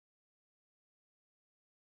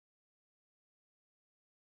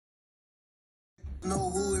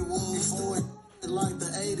Know who it was before it like the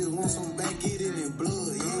 80s. Want some back, get it in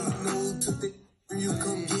blood. Yeah, you know who took it. You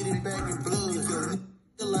come get it back in blood.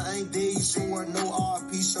 Cause I ain't dead, you sure no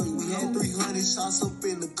RP show. We had 300 shots up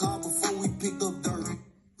in the car before we picked up dirt.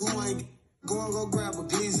 Who ain't go grab a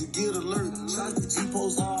glizzy, get alert. Shot the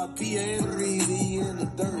G-Post RP and Reezy in the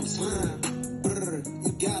dirt.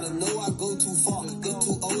 You gotta know I go too far. Got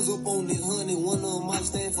two O's up on this 100, one of them might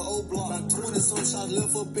stand for O-Block. About 20 some shots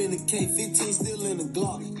left up in the K, 15 still in the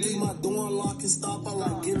Glock. Leave my door unlocked and stop, I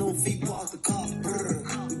like get on feet, park the car.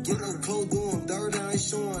 We get up close, doing dirt, I ain't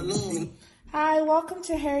showing love. Hi, welcome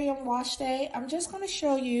to HairYum Wash Day. I'm just going to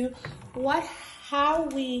show you how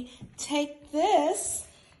we take this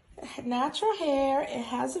natural hair. It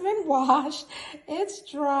hasn't been washed. It's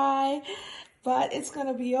dry, but it's going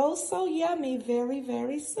to be oh so yummy very,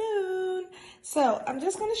 very soon. So I'm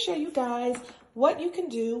just going to show you guys what you can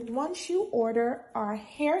do once you order our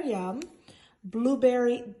HairYum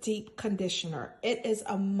Blueberry Deep Conditioner. It is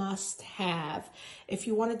a must-have. If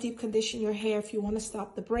you want to deep condition your hair, if you want to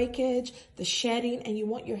stop the breakage, the shedding, and you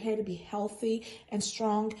want your hair to be healthy and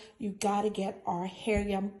strong, you got to get our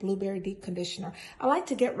HairYum Blueberry Deep Conditioner. I like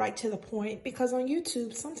to get right to the point because on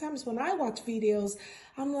YouTube, sometimes when I watch videos,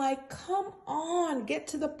 I'm like, come on, get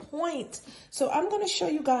to the point. So I'm going to show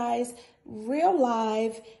you guys real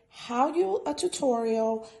live a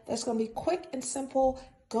tutorial that's going to be quick and simple.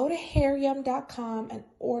 Go to HairYum.com and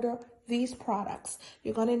order these products.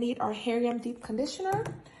 You're going to need our HairYum Deep Conditioner.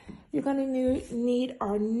 You're going to need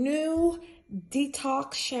our new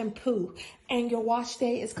detox shampoo. And your wash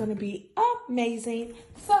day is going to be amazing.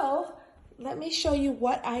 So let me show you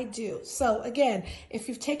what I do. So again, if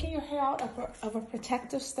you've taken your hair out of a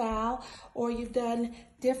protective style or you've done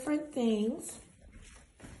different things,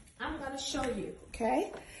 I'm going to show you,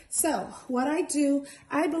 okay? So what I do,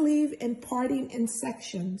 I believe in parting in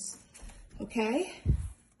sections, okay,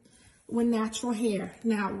 with natural hair.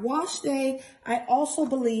 Now, wash day, I also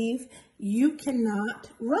believe you cannot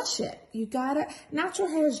rush it. You gotta, natural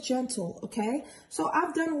hair is gentle, okay? So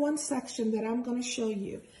I've done one section that I'm gonna show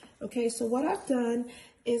you, okay? So what I've done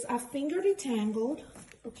is I finger detangled,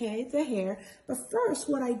 okay, the hair. But first,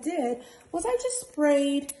 what I did was I just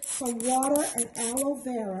sprayed some water and aloe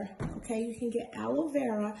vera, okay? You can get aloe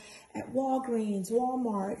vera at Walgreens,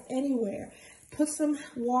 Walmart, anywhere. Put some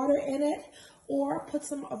water in it or put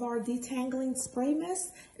some of our detangling spray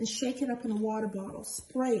mist and shake it up in a water bottle.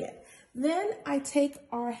 Spray it. Then I take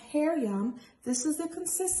our HairYum. This is the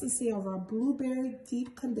consistency of our Blueberry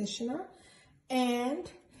Deep Conditioner.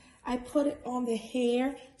 And I put it on the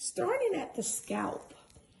hair, starting at the scalp.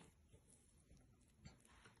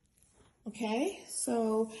 Okay,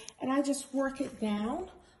 so, and I just work it down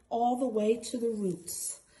all the way to the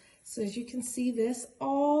roots. So as you can see this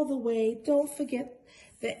all the way, don't forget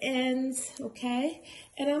the ends, okay?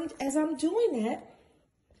 And as I'm doing it,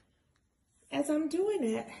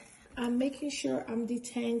 I'm making sure I'm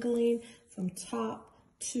detangling from top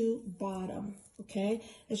to bottom, okay?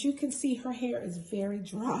 As you can see, her hair is very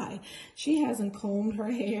dry. She hasn't combed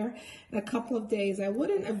her hair in a couple of days. I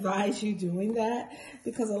wouldn't advise you doing that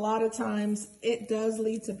because a lot of times it does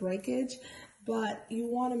lead to breakage, but you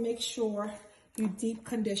want to make sure you deep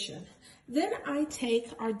condition. Then I take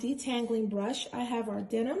our detangling brush. I have our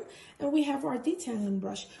denim and we have our detangling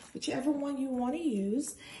brush, whichever one you want to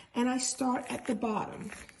use. And I start at the bottom.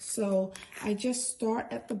 So I just start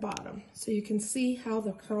at the bottom. So you can see how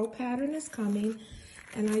the curl pattern is coming.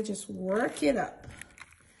 And I just work it up,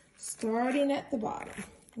 starting at the bottom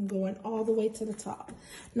and going all the way to the top.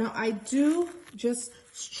 Now I do just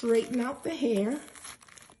straighten out the hair,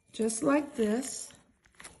 just like this.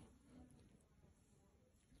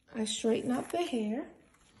 I straighten up the hair,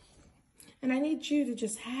 and I need you to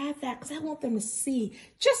just have that because I want them to see,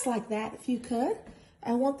 just like that, if you could.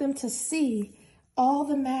 I want them to see all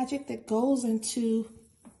the magic that goes into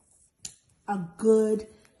a good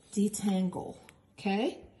detangle,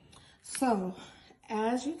 okay? So,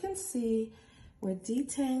 as you can see, we're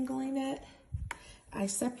detangling it. I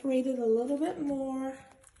separated a little bit more.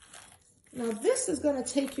 Now, this is going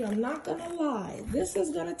to take you, I'm not going to lie, this is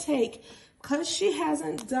going to take, because she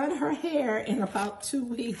hasn't done her hair in about 2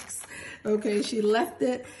 weeks, okay? She left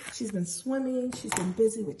it. She's been swimming. She's been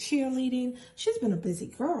busy with cheerleading. She's been a busy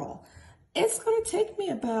girl. It's going to take me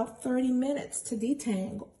about 30 minutes to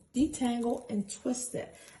detangle and twist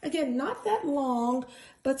it. Again, not that long,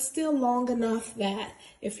 but still long enough that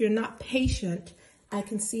if you're not patient, I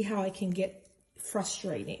can see how it can get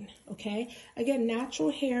frustrating, okay? Again,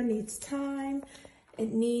 natural hair needs time.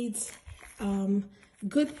 It needs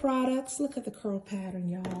good products. Look at the curl pattern,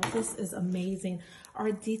 y'all. This is amazing. Our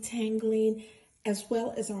detangling as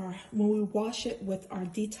well as when we wash it with our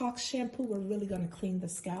detox shampoo, we're really going to clean the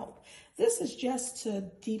scalp. This is just to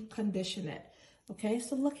deep condition it. Okay,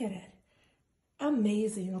 so look at it.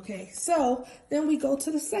 Amazing. Okay, so then we go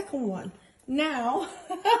to the second one. Now,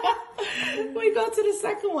 we go to the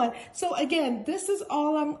second one. So again, this is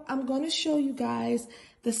all I'm going to show you guys.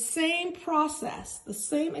 The same process, the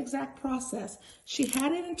same exact process. She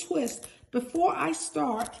had it in twist. Before I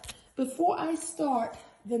start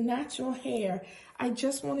the natural hair, I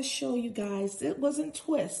just want to show you guys, it wasn't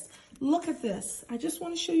twist. Look at this. I just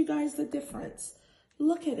want to show you guys the difference.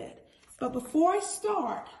 Look at it. But before I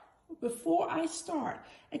start,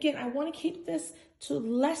 again, I want to keep this to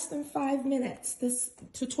less than 5 minutes, this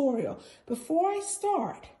tutorial. Before I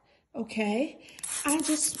start, okay, I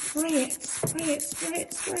just spray it.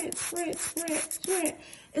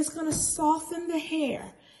 It's going to soften the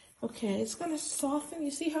hair. Okay, it's going to soften.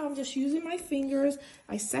 You see how I'm just using my fingers?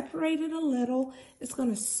 I separate it a little. It's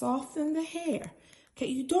going to soften the hair. Okay,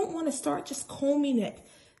 you don't want to start just combing it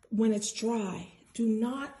when it's dry. Do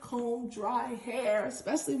not comb dry hair,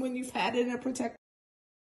 especially when you've had it in a protective